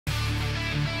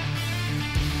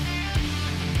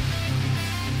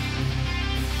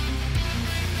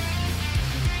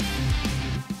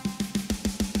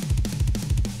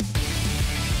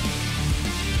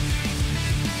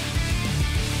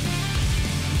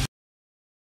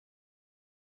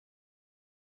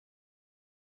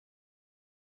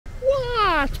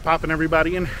What's poppin',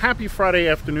 everybody, and happy Friday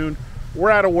afternoon. We're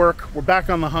out of work. We're back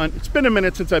on the hunt. It's been a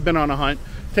minute since I've been on a hunt,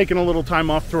 taking a little time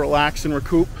off to relax and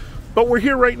recoup. But we're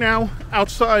here right now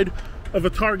outside of a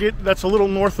Target that's a little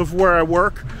north of where I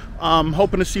work.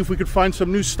 Hoping to see if we could find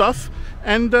some new stuff.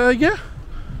 And yeah,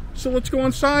 so let's go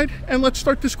inside and let's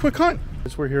start this quick hunt.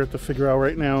 As we're here at the figure out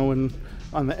right now, and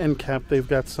on the end cap, they've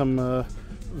got some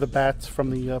the bats from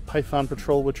the Python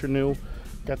Patrol, which are new.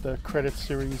 Got the Credit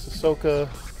Series Ahsoka.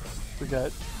 We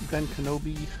got Ben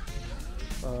Kenobi,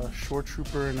 Shore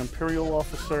Trooper, and Imperial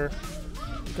Officer.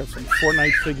 We got some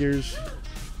Fortnite figures.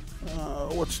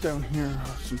 What's down here?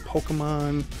 Some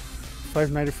Pokemon.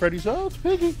 Five Nights at Freddy's. Oh, it's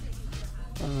Piggy.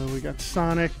 We got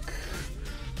Sonic,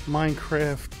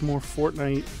 Minecraft, more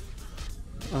Fortnite.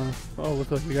 Oh, look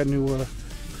like we got new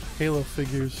Halo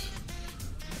figures.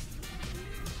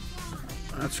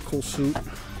 That's a cool suit.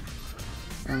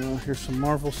 Here's some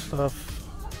Marvel stuff.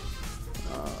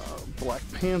 Black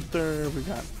Panther. We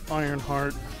got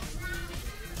Ironheart.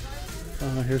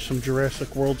 Here's some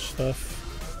Jurassic World stuff.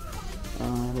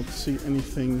 Let's see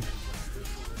anything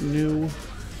new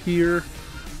here.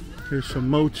 Here's some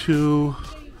Motu.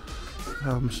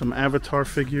 Some Avatar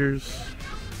figures.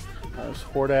 There's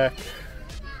Hordak.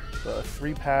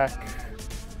 3-pack.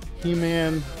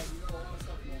 He-Man.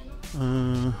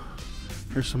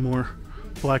 Here's some more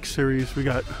Black Series. We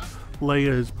got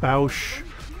Leia as Bausch,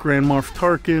 Grand Moff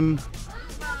Tarkin,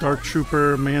 Dark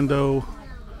Trooper, Mando,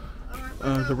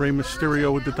 the Rey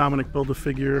Mysterio with the Dominic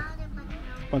Build-A-Figure,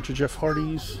 bunch of Jeff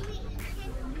Hardys.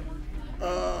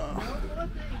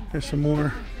 Here's some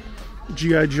more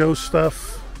G.I. Joe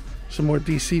stuff, some more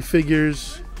DC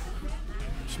figures,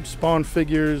 some Spawn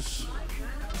figures,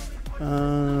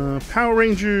 Power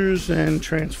Rangers, and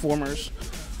Transformers.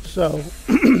 So,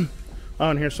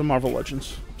 and here's some Marvel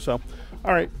Legends. So,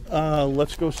 alright,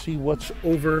 let's go see what's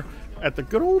over at the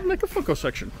good old NECA Funko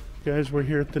section. Guys, we're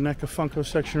here at the NECA Funko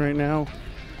section right now.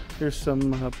 Here's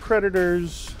some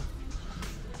Predators,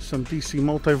 some DC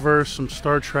Multiverse, some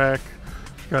Star Trek.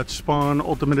 Got Spawn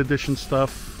Ultimate Edition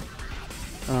stuff.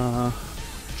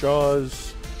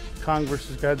 Jaws, Kong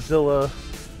vs. Godzilla,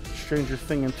 Stranger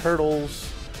Thing and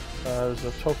Turtles. There's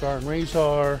a Tokar and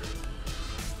Razor.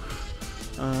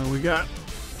 We got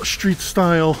Street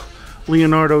Style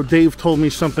Leonardo. Dave told me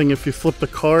something, if you flip the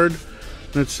card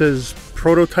and it says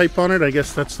prototype on it, I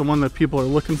guess that's the one that people are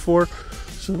looking for.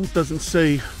 So it doesn't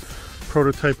say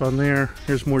prototype on there.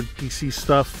 Here's more DC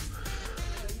stuff.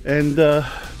 And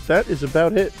that is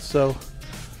about it. So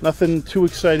nothing too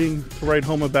exciting to write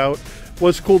home about.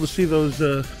 Was cool to see those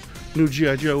new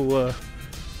G.I. Joe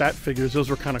bat figures. Those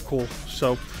were kind of cool.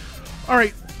 So, all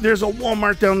right, there's a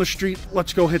Walmart down the street.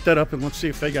 Let's go hit that up and let's see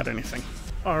if they got anything.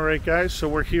 All right, guys, so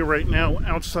we're here right now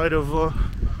outside of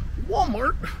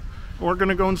Walmart. We're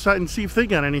gonna go inside and see if they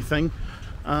got anything.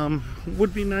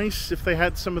 Would be nice if they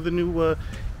had some of the new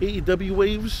AEW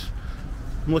waves.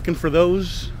 I'm looking for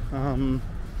those. I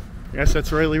guess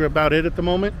that's really about it at the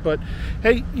moment, but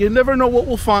hey, you never know what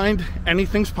we'll find.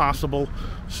 Anything's possible.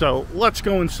 So let's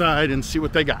go inside and see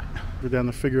what they got. We're down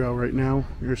the figure out right now.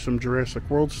 Here's some Jurassic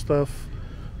World stuff.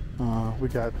 We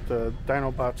got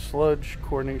Dinobot Sludge,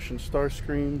 Coronation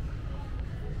Starscream.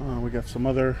 We got some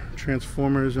other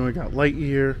Transformers, and we got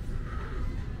Lightyear.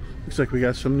 Looks like we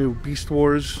got some new Beast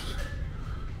Wars.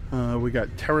 We got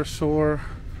Pterosaur.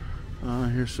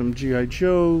 Here's some G.I.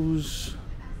 Joes.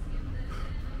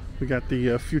 We got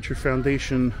the Future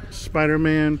Foundation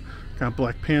Spider-Man. Got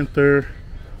Black Panther.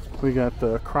 We got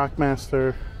the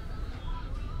Crocmaster.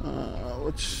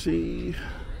 Let's see.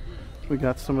 We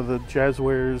got some of the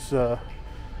Jazzwares,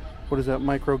 what is that,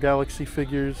 Micro Galaxy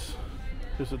figures.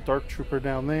 There's a Dark Trooper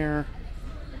down there.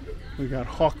 We got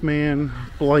Hawkman,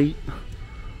 Blight.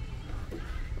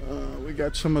 We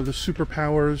got some of the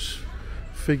Superpowers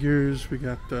figures. We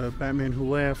got Batman Who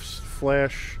Laughs,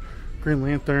 Flash, Green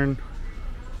Lantern.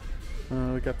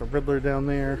 We got the Riddler down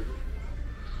there.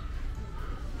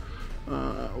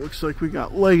 Looks like we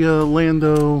got Leia,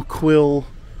 Lando, Quill,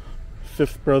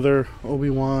 Fifth Brother,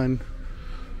 Obi-Wan.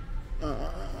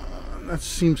 That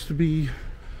seems to be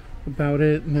about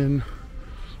it. And then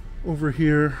over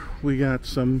here we got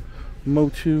some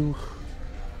Motu.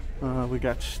 We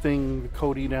got Sting,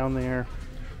 Cody down there,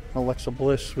 Alexa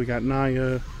Bliss. We got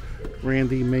Naya,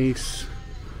 Randy, Mace,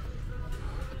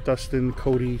 Dustin,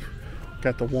 Cody.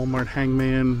 Got the Walmart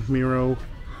Hangman, Miro.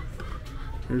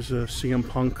 There's a CM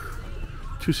Punk.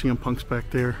 Two CM Punks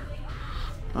back there.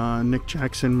 Nick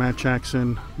Jackson, Matt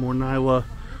Jackson, more Nyla.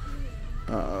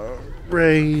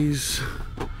 Rays,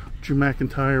 Drew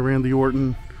McIntyre, Randy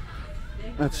Orton.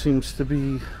 That seems to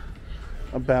be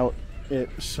about it.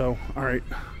 So, alright.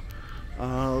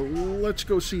 Let's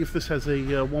go see if this has a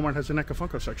Walmart has a NECA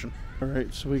Funko section. All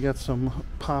right, so we got some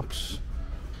Pops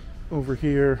over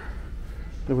here.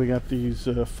 Then we got these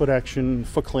Foot Action,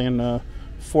 Foot Clan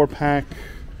 4-pack,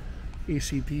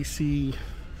 AC/DC.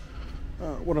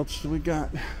 What else do we got?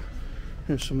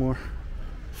 Here's some more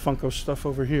Funko stuff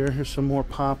over here. Here's some more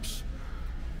Pops.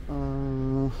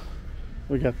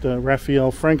 We got the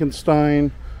Raphael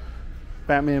Frankenstein,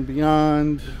 Batman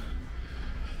Beyond.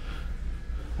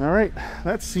 All right,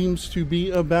 that seems to be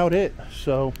about it.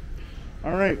 So,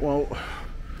 all right, well,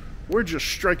 we're just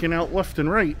striking out left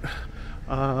and right.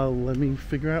 Let me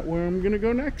figure out where I'm gonna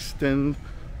go next, and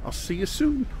I'll see you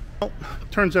soon. Well,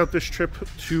 turns out this trip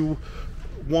to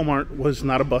Walmart was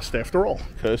not a bust after all,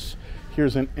 because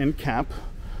here's an end cap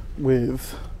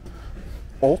with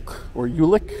Ulk or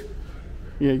Ulick.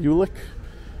 Yeah, Ulick.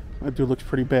 That dude looks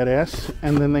pretty badass.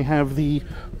 And then they have the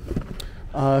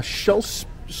shell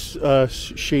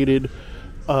shaded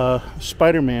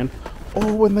Spider-Man.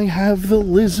 Oh, and they have the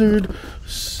lizard,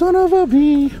 son of a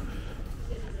bee.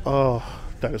 Oh,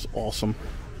 that is awesome.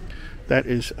 That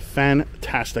is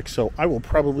fantastic. So I will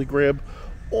probably grab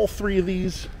all 3 of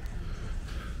these.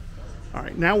 All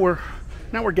right, now we're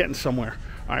getting somewhere.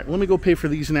 All right, let me go pay for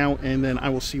these now, and then I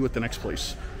will see you at the next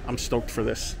place. I'm stoked for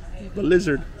this. The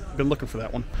lizard. Been looking for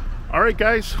that one. All right,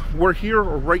 guys, we're here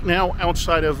right now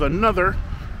outside of another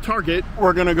Target.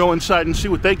 We're gonna go inside and see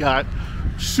what they got.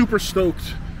 Super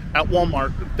stoked at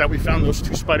Walmart that we found those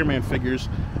 2 Spider-Man figures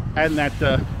and that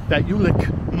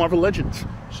Ulick Marvel Legends.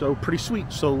 So pretty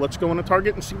sweet. So let's go into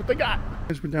Target and see what they got.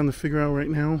 Guys, we're down to figure out right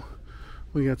now.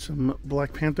 We got some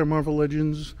Black Panther Marvel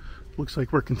Legends. Looks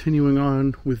like we're continuing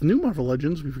on with new Marvel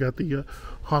Legends. We've got the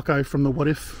Hawkeye from the What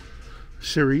If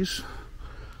series.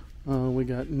 We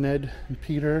got Ned and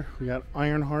Peter. We got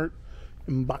Ironheart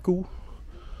and M'Baku.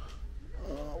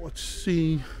 Let's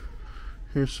see.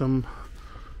 Here's some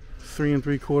 3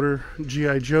 3/4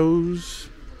 G.I. Joes.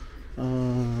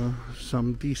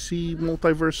 Some DC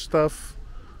multiverse stuff.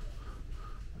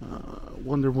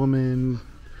 Wonder Woman,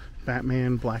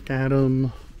 Batman, Black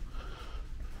Adam.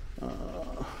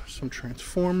 Some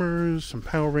Transformers, some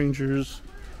Power Rangers,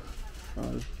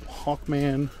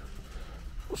 Hawkman.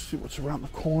 Let's see what's around the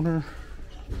corner.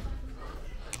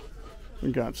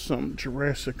 We got some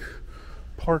Jurassic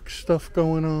Park stuff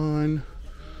going on.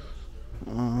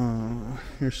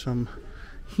 Here's some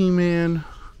He-Man.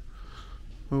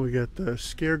 Well, we got the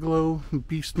Scareglow,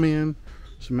 Beastman,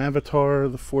 some Avatar,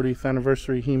 the 40th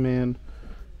anniversary He-Man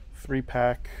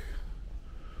 3-pack.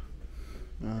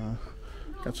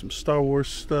 Got some Star Wars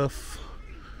stuff.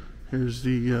 Here's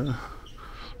the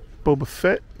Boba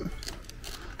Fett.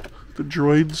 The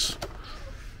droids.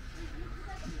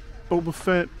 Boba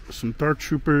Fett. Some Dark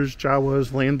Troopers,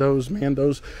 Jawas, Landos,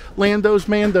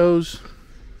 Mandos.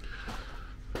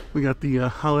 We got the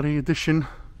Holiday Edition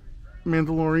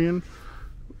Mandalorian.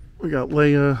 We got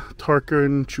Leia,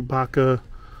 Tarkin, Chewbacca,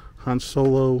 Han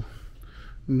Solo.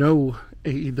 No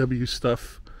AEW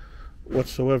stuff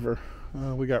whatsoever.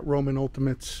 We got Roman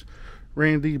Ultimates,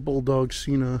 Randy, Bulldog,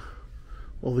 Cena,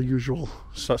 all the usual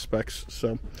suspects.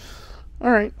 So,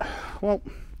 all right. Well,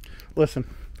 listen,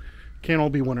 can't all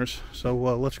be winners. So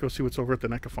let's go see what's over at the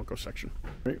NECA Funko section.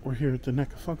 All right, we're here at the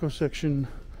NECA Funko section.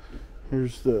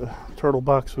 Here's the turtle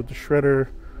box with the Shredder,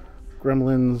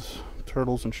 Gremlins,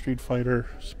 Turtles and Street Fighter,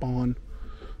 Spawn.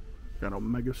 Got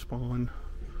Omega Spawn.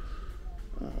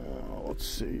 Let's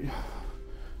see.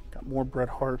 Got more Bret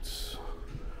Harts.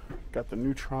 Got the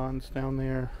Neutrons down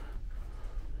there.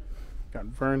 Got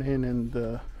Vernon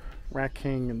and Rat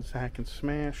King and Zack and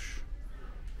Smash.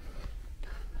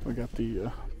 We got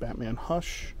the Batman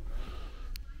Hush.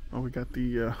 Oh, we got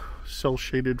the cell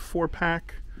shaded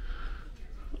 4-pack.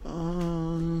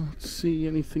 Let's see,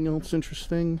 anything else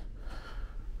interesting?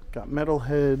 Got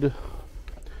Metalhead,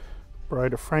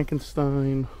 Bride of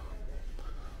Frankenstein,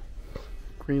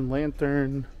 Green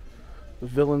Lantern, the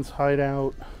Villain's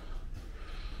Hideout,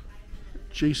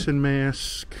 Jason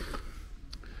Mask.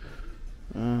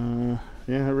 Yeah,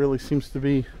 it really seems to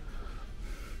be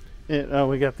it. Oh,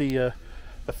 we got the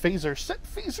phaser. Set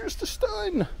phasers to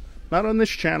stun. Not on this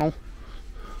channel.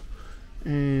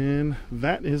 And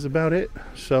that is about it.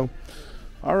 So,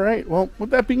 all right. Well, with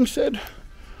that being said,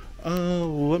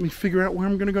 let me figure out where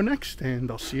I'm going to go next, and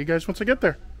I'll see you guys once I get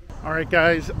there. All right,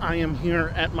 guys, I am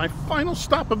here at my final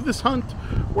stop of this hunt.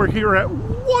 We're here at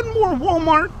one more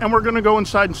Walmart, and we're going to go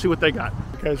inside and see what they got.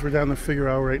 Guys, we're down to figure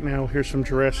out right now. Here's some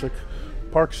Jurassic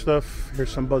Park stuff.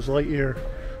 Here's some Buzz Lightyear.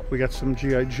 We got some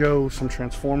G.I. Joe, some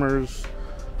Transformers.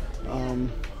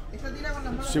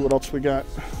 Let's see what else we got.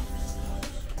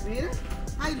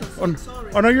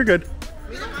 Oh no, you're good.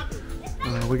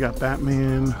 We got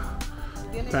Batman,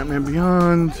 Batman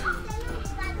Beyond.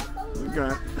 We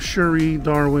got Shuri,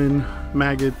 Darwin,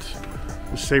 Maggot,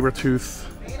 Sabretooth.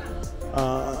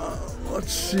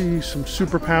 Let's see, some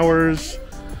superpowers.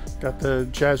 Got the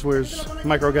Jazzwares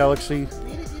Micro Galaxy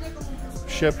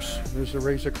ships. There's the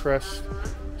Razor Crest.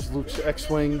 There's Luke's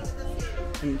X-Wing.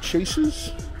 Any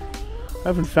chases? I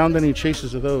haven't found any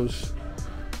chases of those.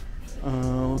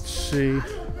 Let's see.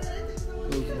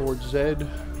 There's Lord Zed.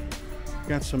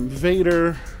 Got some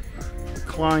Vader,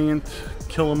 Client,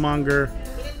 Killmonger,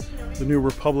 the New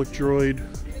Republic droid.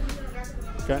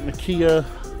 Got Nakia.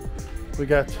 We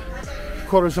got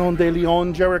Corazon de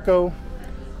Leon Jericho.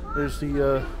 There's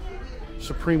the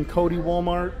Supreme Cody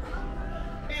Walmart.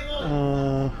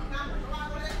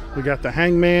 We got the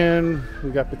Hangman. We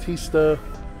got Batista.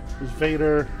 There's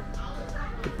Vader.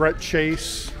 The Brett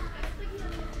Chase.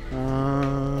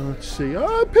 Let's see.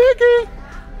 Oh, Piggy!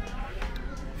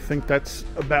 I think that's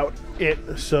about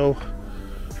it. So,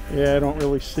 yeah, I don't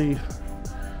really see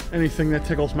anything that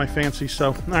tickles my fancy. So,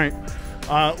 all right.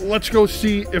 Let's go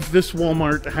see if this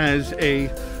Walmart has a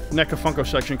NECA Funko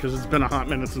section, because it's been a hot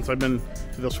minute since I've been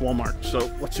to this Walmart. So,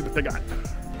 let's see what they got.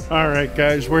 All right,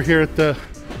 guys. We're here at the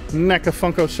NECA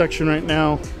Funko section right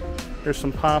now. There's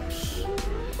some Pops.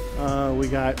 We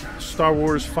got Star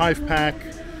Wars 5-pack.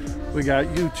 We got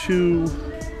U2.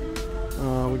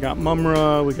 We got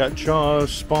Mumra. We got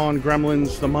Jaws, Spawn,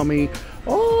 Gremlins, The Mummy.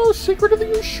 Oh, Secret of the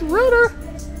Use Shredder.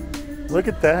 Look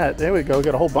at that. There we go. We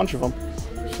got a whole bunch of them.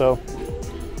 So,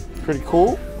 pretty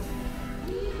cool.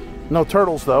 No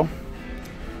turtles, though.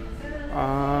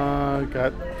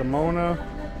 Got the Mona.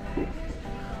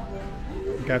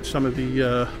 We got some of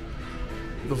the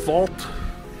Vault.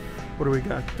 What do we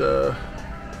got?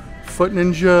 Foot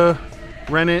Ninja,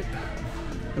 Rennet,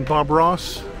 and Bob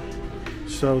Ross.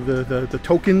 So the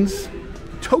tokens.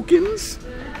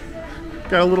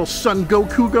 Got a little Son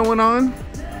Goku going on.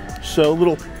 So a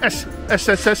little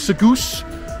SSS Sagoose,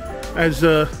 as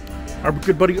our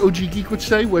good buddy OG Geek would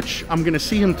say, which I'm gonna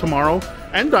see him tomorrow,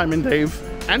 and Diamond Dave,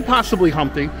 and possibly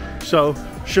Humpty. So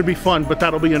should be fun, but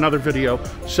that'll be another video.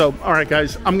 So all right,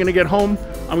 guys, I'm gonna get home.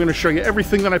 I'm gonna show you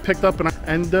everything that I picked up,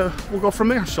 and we'll go from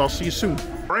there. So I'll see you soon.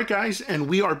 All right, guys, and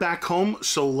we are back home,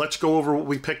 so let's go over what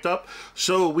we picked up.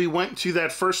 So we went to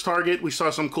that first Target. We saw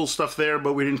some cool stuff there,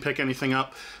 but we didn't pick anything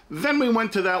up. Then we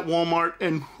went to that Walmart,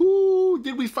 and whoo,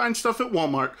 did we find stuff at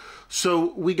Walmart.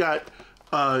 So we got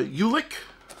Ulick,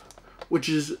 which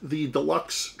is the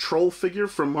deluxe troll figure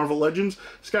from Marvel Legends.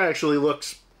 This guy actually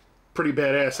looks pretty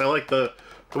badass. I like the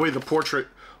way the portrait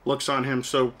looks on him,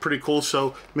 so pretty cool.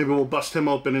 So maybe we'll bust him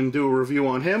open and do a review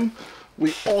on him.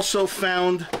 We also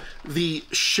found the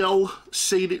shell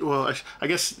shaded, well, I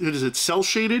guess, what is it, cell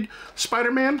shaded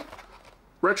Spider-Man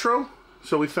retro.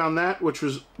 So we found that, which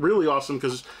was really awesome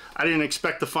because I didn't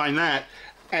expect to find that.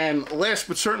 And last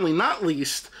but certainly not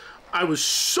least, I was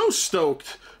so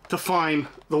stoked to find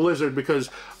the Lizard, because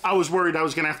I was worried I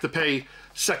was going to have to pay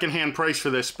secondhand price for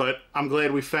this, but I'm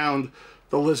glad we found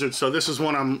the Lizard. So this is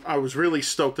one I was really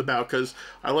stoked about, because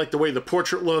I like the way the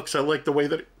portrait looks. I like the way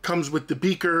that it comes with the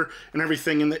beaker and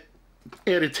everything, and the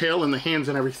added tail and the hands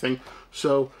and everything.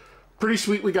 So pretty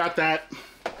sweet. We got that.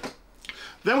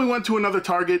 Then we went to another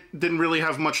Target, didn't really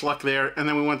have much luck there, and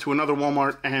then we went to another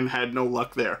Walmart and had no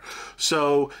luck there.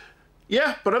 So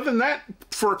yeah, but other than that,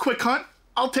 for a quick hunt,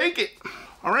 I'll take it.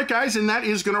 All right, guys, and that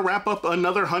is going to wrap up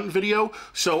another hunt video.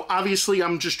 So obviously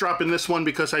I'm just dropping this one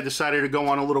because I decided to go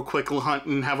on a little quick hunt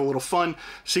and have a little fun,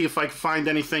 see if I can find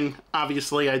anything.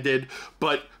 Obviously I did,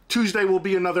 but Tuesday will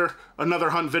be another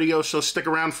hunt video, so stick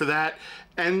around for that.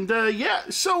 And yeah,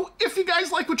 so if you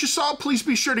guys like what you saw, please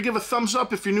be sure to give a thumbs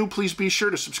up. If you're new, please be sure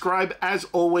to subscribe. As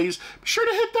always, be sure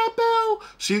to hit that bell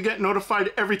so you get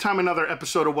notified every time another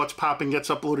episode of What's Poppin' gets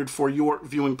uploaded for your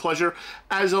viewing pleasure.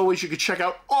 As always, you can check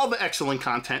out all the excellent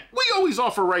content we always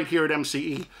offer right here at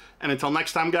MCE. And until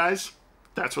next time, guys,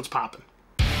 that's What's Poppin'.